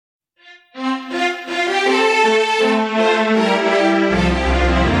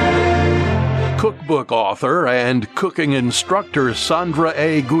cookbook author and cooking instructor Sandra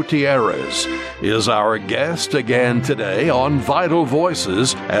A. Gutierrez is our guest again today on Vital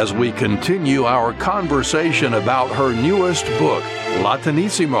Voices as we continue our conversation about her newest book,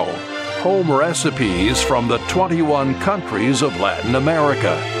 Latinísimo, Home Recipes from the 21 Countries of Latin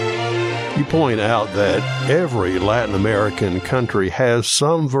America. You point out that every Latin American country has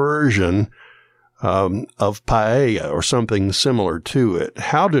some version of paella or something similar to it.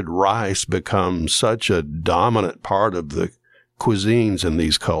 How did rice become such a dominant part of the cuisines in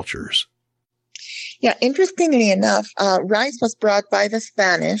these cultures? Yeah, interestingly enough, rice was brought by the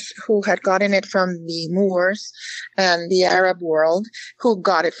Spanish, who had gotten it from the Moors and the Arab world, who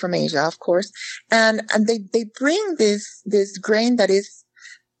got it from Asia, of course. And they bring this grain that is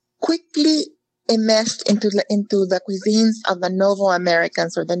quickly enmeshed into the cuisines of the Novo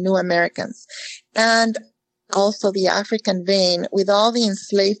Americans or the New Americans. And also the African vein with all the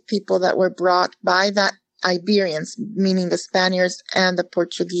enslaved people that were brought by the Iberians, meaning the Spaniards and the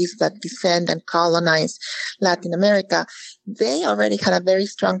Portuguese that descend and colonize Latin America. They already had a very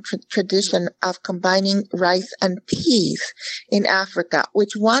strong tradition of combining rice and peas in Africa,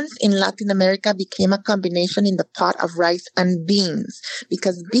 which once in Latin America became a combination in the pot of rice and beans,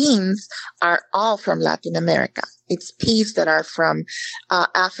 because beans are all from Latin America. It's peas that are from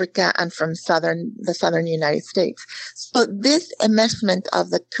Africa and from the southern United States. So this enmeshment of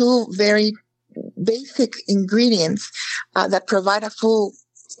the two very basic ingredients that provide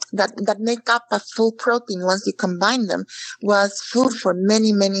that make up a full protein once you combine them was food for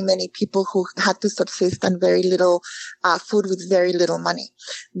many, many, many people who had to subsist on very little food with very little money.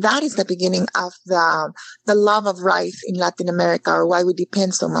 That is the beginning of the love of rice in Latin America, or why we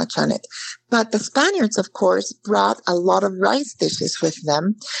depend so much on it. But the Spaniards, of course, brought a lot of rice dishes with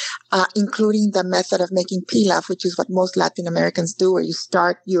them, including the method of making pilaf, which is what most Latin Americans do, where you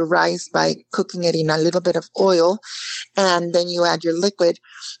start your rice by cooking it in a little bit of oil, and then you add your liquid.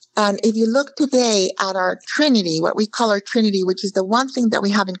 And if you look today at our Trinity, what we call our Trinity, which is the one thing that we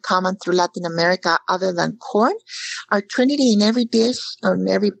have in common through Latin America other than corn, our Trinity in every dish or in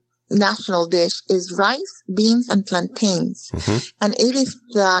every national dish is rice, beans, and plantains. Mm-hmm. And it is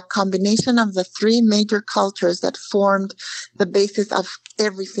the combination of the three major cultures that formed the basis of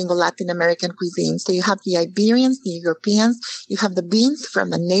every single Latin American cuisine. So you have the Iberians, the Europeans, you have the beans from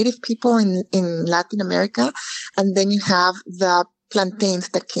the native people in Latin America, and then you have the plantains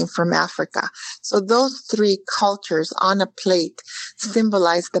that came from Africa. So those three cultures on a plate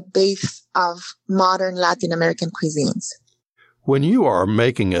symbolize the base of modern Latin American cuisines. When you are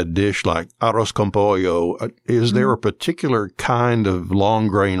making a dish like arroz con pollo, is there a particular kind of long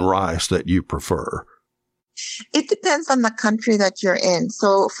grain rice that you prefer? It depends on the country that you're in.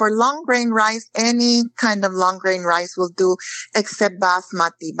 So for long grain rice, any kind of long grain rice will do except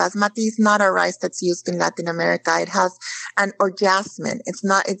basmati. Basmati is not a rice that's used in Latin America. It has or jasmine. It's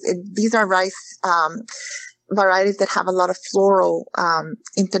not, these are rice, varieties that have a lot of floral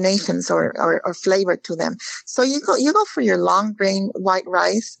intonations or flavor to them. So you go for your long grain white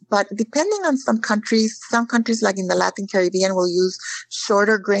rice, but depending on some countries like in the Latin Caribbean will use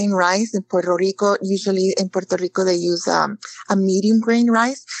shorter grain rice. In Puerto Rico, usually in Puerto Rico they use a medium grain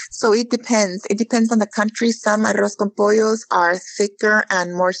rice. So it depends. It depends on the country. Some arroz con pollos are thicker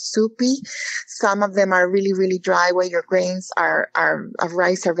and more soupy. Some of them are really, really dry, where your grains of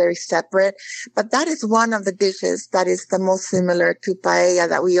rice are very separate. But that is one of the dishes that is the most similar to paella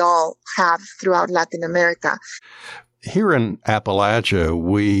that we all have throughout Latin America. Here in Appalachia,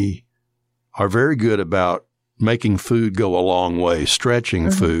 we are very good about making food go a long way, stretching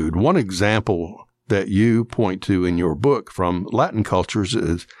food. One example that you point to in your book from Latin cultures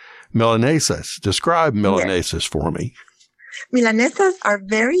is milanesas. Describe milanesas for me. Milanesas are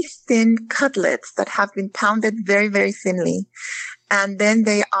very thin cutlets that have been pounded very, very thinly. And then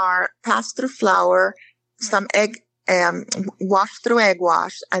they are passed through flour, some egg, washed through egg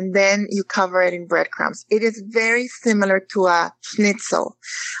wash, and then you cover it in breadcrumbs. It is very similar to a schnitzel.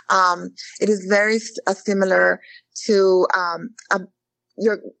 It is very similar to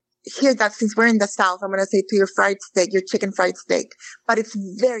that since we're in the South, I'm going to say to your fried steak, your chicken fried steak, but it's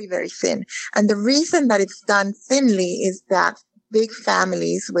very, very thin. And the reason that it's done thinly is that big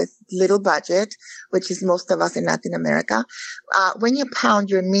families with little budget, which is most of us in Latin America, when you pound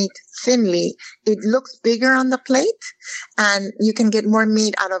your meat thinly, it looks bigger on the plate, and you can get more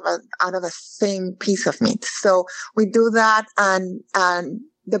meat out of a same piece of meat. So we do that, and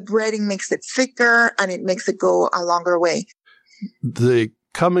the breading makes it thicker, and it makes it go a longer way. The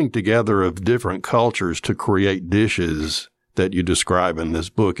coming together of different cultures to create dishes that you describe in this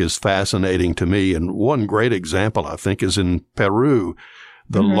book is fascinating to me. And one great example, I think, is in Peru,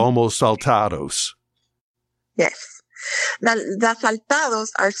 the lomo saltados. Yes. Now, the saltados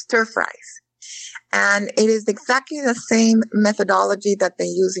are stir fries. And it is exactly the same methodology that they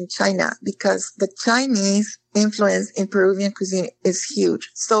use in China, because the Chinese influence in Peruvian cuisine is huge.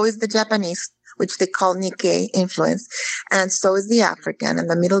 So is the Japanese, which they call Nikkei influence. And so is the African and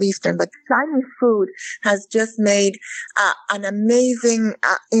the Middle Eastern. But Chinese food has just made an amazing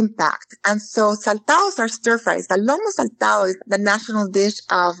impact. And so saltados are stir fries. The lomo saltado is the national dish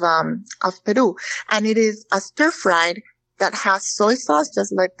of Peru. And it is a stir fried that has soy sauce,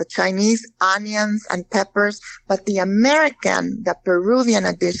 just like the Chinese, onions and peppers. But the American, the Peruvian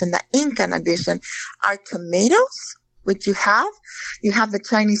addition, the Incan addition are tomatoes, which you have the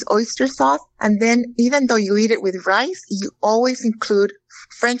Chinese oyster sauce. And then even though you eat it with rice, you always include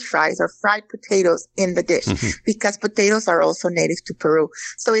French fries or fried potatoes in the dish because potatoes are also native to Peru.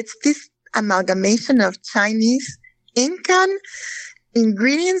 So it's this amalgamation of Chinese, Incan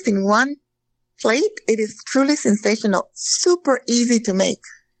ingredients in one plate. It is truly sensational, super easy to make.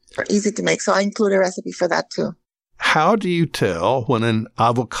 So I include a recipe for that too. How do you tell when an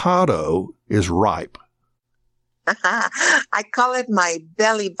avocado is ripe? I call it my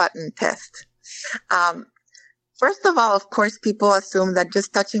belly button test. First of all, of course, people assume that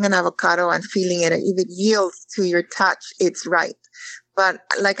just touching an avocado and feeling it, if it yields to your touch, it's ripe. But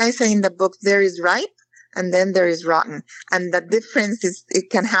like I say in the book, there is ripe and then there is rotten. And the difference is it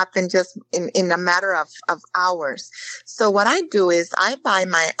can happen just in a matter of hours. So what I do is I buy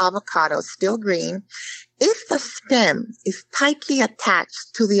my avocado still green. If the stem is tightly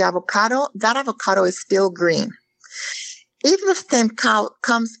attached to the avocado, that avocado is still green. If the stem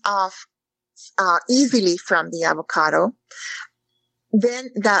comes off easily from the avocado, then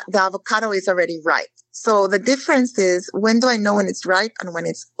the avocado is already ripe. So the difference is, when do I know when it's ripe and when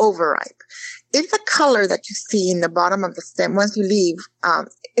it's overripe? If the color that you see in the bottom of the stem, once you leave,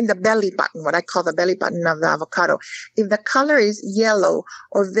 in the belly button, what I call the belly button of the avocado, if the color is yellow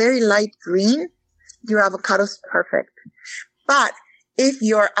or very light green, your avocado is perfect. But if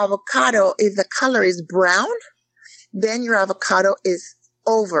the color is brown, then your avocado is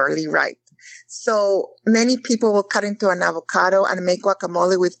overly ripe. So many people will cut into an avocado and make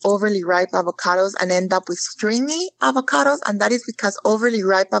guacamole with overly ripe avocados and end up with stringy avocados. And that is because overly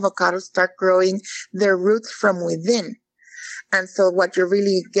ripe avocados start growing their roots from within. And so what you're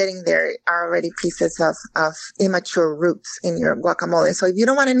really getting there are already pieces of immature roots in your guacamole. So if you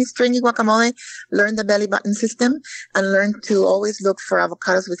don't want any stringy guacamole, learn the belly button system and learn to always look for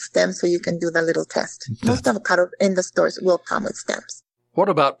avocados with stems so you can do the little test. Most avocados in the stores will come with stems. What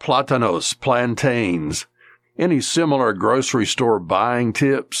about plátanos, plantains? Any similar grocery store buying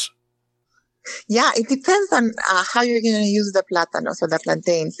tips? Yeah, it depends on how you're going to use the plátanos or the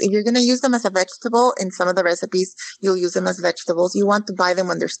plantains. If you're going to use them as a vegetable, in some of the recipes, you'll use them as vegetables. You want to buy them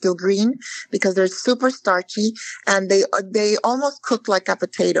when they're still green because they're super starchy and they almost cook like a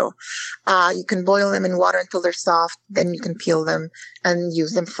potato. You can boil them in water until they're soft. Then you can peel them and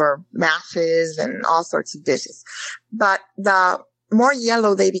use them for mashes and all sorts of dishes. But the more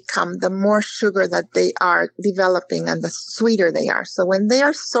yellow they become, the more sugar that they are developing and the sweeter they are. So when they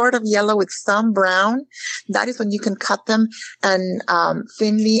are sort of yellow with some brown, that is when you can cut them and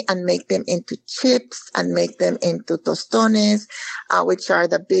thinly and make them into chips and make them into tostones, which are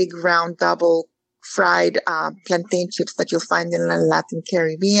the big round double fried plantain chips that you'll find in the Latin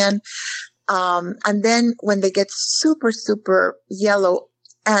Caribbean. And then when they get super, super yellow,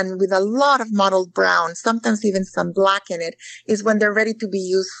 and with a lot of mottled brown, sometimes even some black in it, is when they're ready to be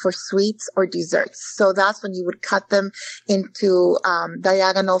used for sweets or desserts. So that's when you would cut them into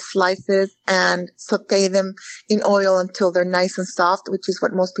diagonal slices and saute them in oil until they're nice and soft, which is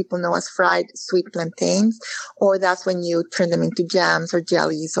what most people know as fried sweet plantains. Or that's when you turn them into jams or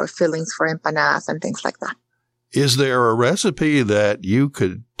jellies or fillings for empanadas and things like that. Is there a recipe that you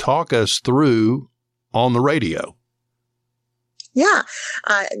could talk us through on the radio? Yeah,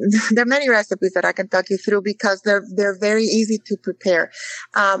 there are many recipes that I can talk you through because they're very easy to prepare.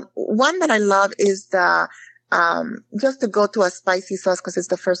 One that I love is just to go to a spicy sauce because it's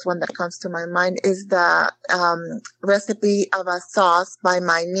the first one that comes to my mind, is the recipe of a sauce by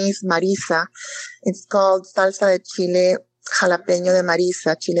my niece Marisa. It's called salsa de chile jalapeño de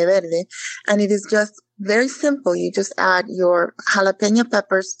Marisa, chile verde, and it is just very simple. You just add your jalapeno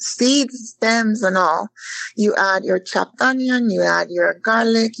peppers, seeds, stems, and all. You add your chopped onion, you add your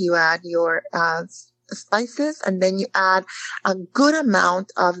garlic, you add your spices, and then you add a good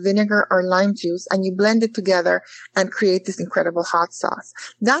amount of vinegar or lime juice, and you blend it together and create this incredible hot sauce.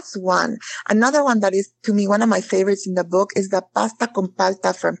 That's one. Another one that is, to me, one of my favorites in the book is the pasta con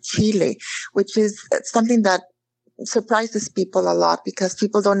palta from Chile, which is something that surprises people a lot because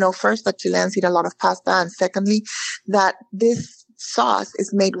people don't know, first, that Chileans eat a lot of pasta, and secondly, that this sauce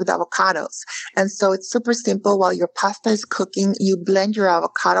is made with avocados. And so it's super simple. While your pasta is cooking, you blend your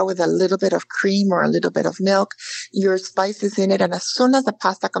avocado with a little bit of cream or a little bit of milk, your spices in it. And as soon as the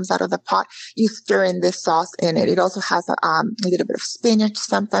pasta comes out of the pot, you stir in this sauce in it. It also has a little bit of spinach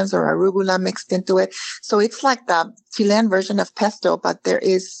sometimes or arugula mixed into it. So it's like the Chilean version of pesto, but there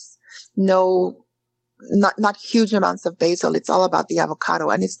is not huge amounts of basil. It's all about the avocado,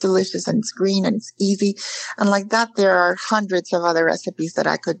 and it's delicious, and it's green, and it's easy. And like that, there are hundreds of other recipes that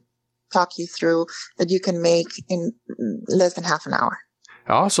I could talk you through that you can make in less than half an hour.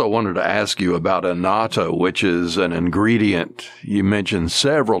 I also wanted to ask you about annatto, which is an ingredient you mentioned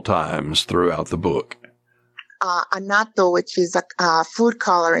several times throughout the book. Annatto, which is a food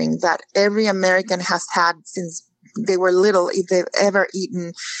coloring that every American has had since they were little, if they've ever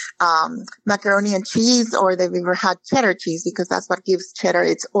eaten macaroni and cheese, or they've ever had cheddar cheese, because that's what gives cheddar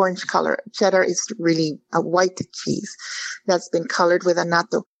its orange color. Cheddar is really a white cheese that's been colored with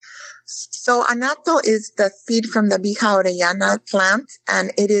annatto. So annatto is the seed from the bija orellana plant,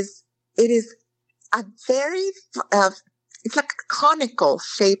 and it is a very it's like a conical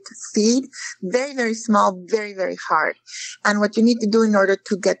shaped seed, very, very small, very, very hard. And what you need to do in order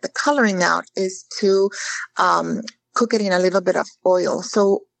to get the coloring out is to cook it in a little bit of oil.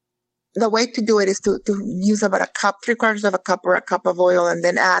 So the way to do it is to use about a cup, 3/4 of a cup or a cup of oil, and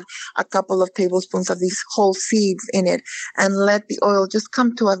then add a couple of tablespoons of these whole seeds in it, and let the oil just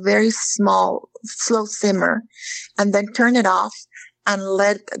come to a very small, slow simmer, and then turn it off and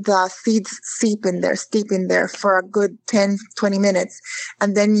let the seeds steep in there for a good 10, 20 minutes.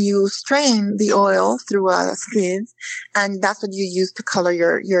 And then you strain the oil through a sieve, and that's what you use to color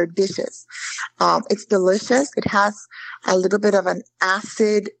your dishes. It's delicious. It has a little bit of an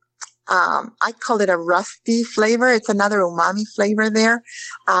acid, I call it a rusty flavor. It's another umami flavor there,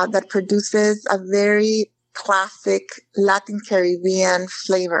 that produces a very classic Latin Caribbean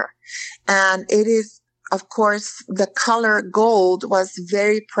flavor. And it is, of course, the color gold was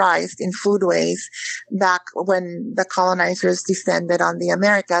very prized in foodways back when the colonizers descended on the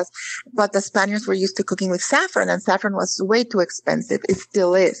Americas. But the Spaniards were used to cooking with saffron, and saffron was way too expensive. It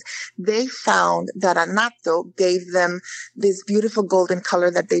still is. They found that annatto gave them this beautiful golden color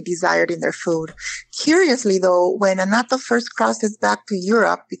that they desired in their food. Curiously, though, when annatto first crosses back to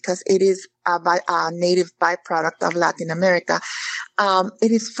Europe, because it is a native byproduct of Latin America,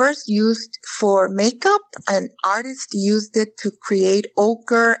 it is first used for makeup, and artists used it to create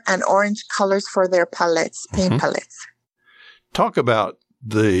ochre and orange colors for their palettes, paint palettes. Talk about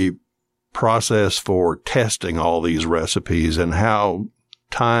the process for testing all these recipes and how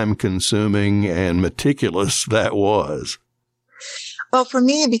time-consuming and meticulous that was. Well, for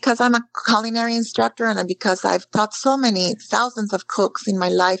me, because I'm a culinary instructor and because I've taught so many thousands of cooks in my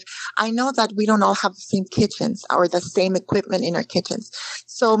life, I know that we don't all have the same kitchens or the same equipment in our kitchens.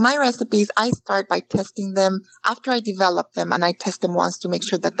 So my recipes, I start by testing them after I develop them, and I test them once to make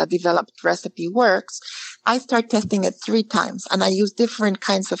sure that the developed recipe works. I start testing it 3 times, and I use different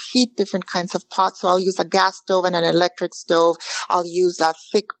kinds of heat, different kinds of pots. So I'll use a gas stove and an electric stove. I'll use a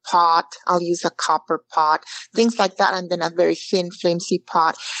thick pot. I'll use a copper pot, things like that. And then a very thin flimsy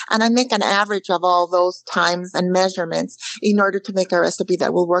pot. And I make an average of all those times and measurements in order to make a recipe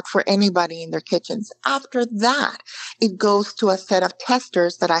that will work for anybody in their kitchens. After that, it goes to a set of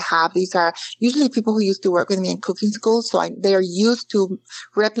testers that I have. These are usually people who used to work with me in cooking school. So they are used to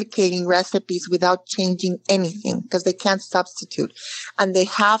replicating recipes without changing anything because they can't substitute. And they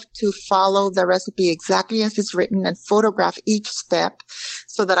have to follow the recipe exactly as it's written and photograph each step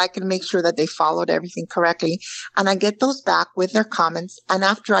so that I can make sure that they followed everything correctly. And I get those back with their comments. And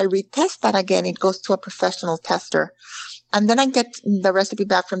after I retest that again, it goes to a professional tester. And then I get the recipe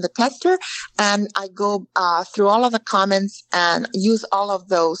back from the tester, and I go through all of the comments and use all of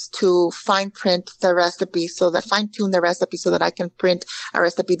those to fine-tune the recipe so that I can print a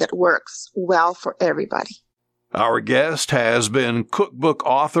recipe that works well for everybody. Our guest has been cookbook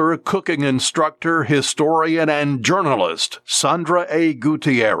author, cooking instructor, historian, and journalist Sandra A.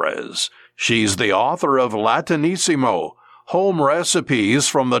 Gutierrez. She's the author of Latinísimo, Home Recipes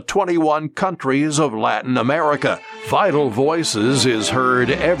from the 21 Countries of Latin America. Vital Voices is heard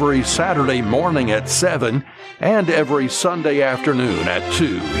every Saturday morning at 7 and every Sunday afternoon at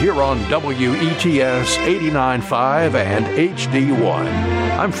 2 here on WETS 89.5 and HD1.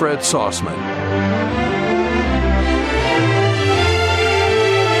 I'm Fred Sauceman.